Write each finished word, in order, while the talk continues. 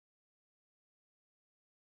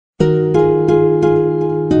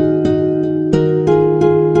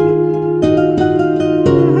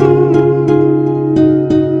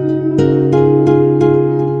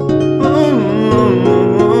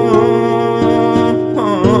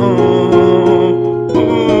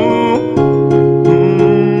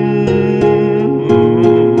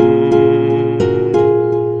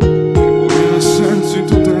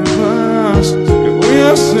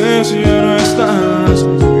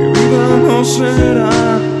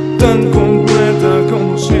tan completa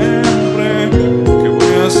como siempre. ¿Qué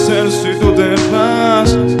voy a hacer si tú te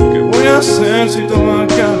vas? ¿Qué voy a hacer si todo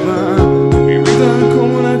acaba? Mi vida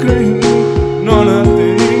como la creí, no la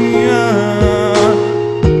tenía.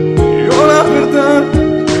 Yo la verdad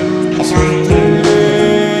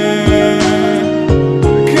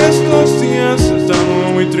que estos días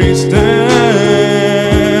están muy tristes.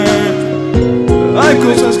 Hay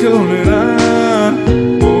cosas que dolerán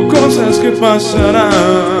o cosas que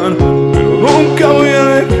pasarán, pero nunca voy a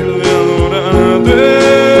dejar de adorarte.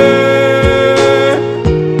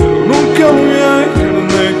 Pero nunca voy a dejar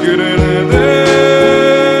de quererte.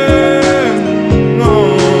 No.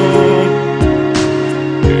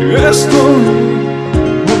 Y estoy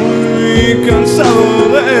muy cansado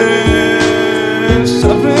de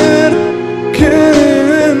saber que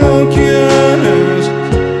no quieres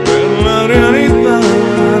ver la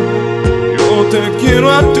realidad. Yo te quiero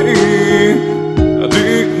a ti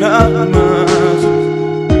nada más.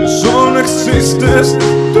 Solo existes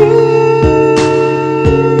tú.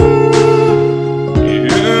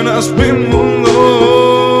 Llenas mi mundo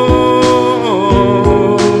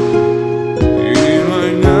y no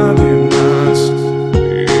hay nadie más. Y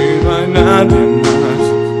no hay nadie más.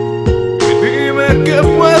 Y dime qué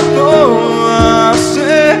puedo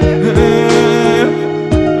hacer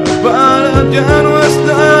para ya no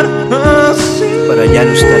estar así. Para ya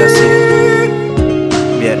no estar así.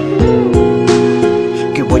 Bien.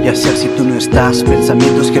 ¿Qué voy a hacer si tú no estás?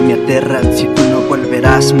 Pensamientos que me aterran. Si tú no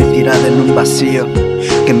volverás, me tirada en un vacío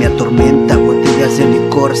que me atormenta. Botellas de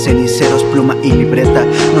licor, ceniceros, pluma y libreta.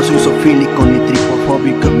 No soy zoofílico ni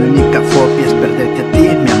tripofóbico. Mi única fobia es perderte a ti,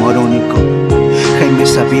 mi amor único. Jaime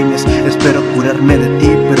Sabines, espero curarme de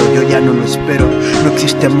ti, pero yo ya no lo espero. No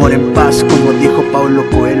existe amor en paz, como dijo Paulo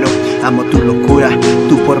Coelho. Amo tu locura,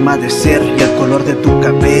 tu forma de ser y el color de tu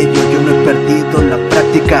cabello. Yo no he perdido la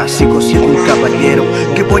práctica, sigo siendo un caballero.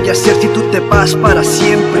 ¿Qué voy a hacer si tú te vas para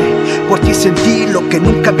siempre? Por ti sentí lo que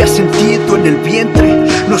nunca había sentido en el vientre.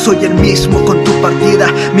 No soy el mismo con tu partida,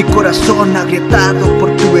 mi corazón agrietado por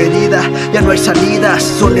tu herida. Ya no hay salidas,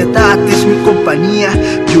 soledad es mi compañía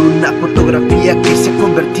y una fotografía que se ha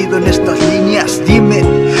convertido en estas líneas. Dime,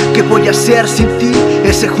 ¿qué voy a hacer sin ti?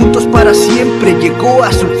 Ese juntos para siempre llegó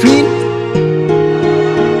a su fin.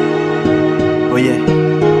 Oye,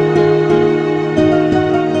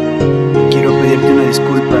 quiero pedirte una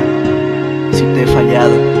disculpa si te he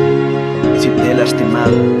fallado, si te he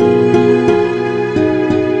lastimado.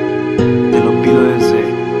 Te lo pido desde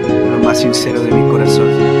lo más sincero de mi corazón.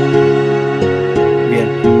 Bien.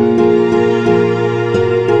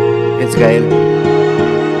 Es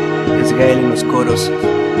Gael en los coros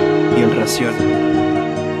y el Rasyon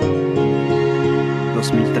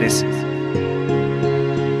 2013.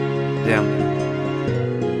 Te amo.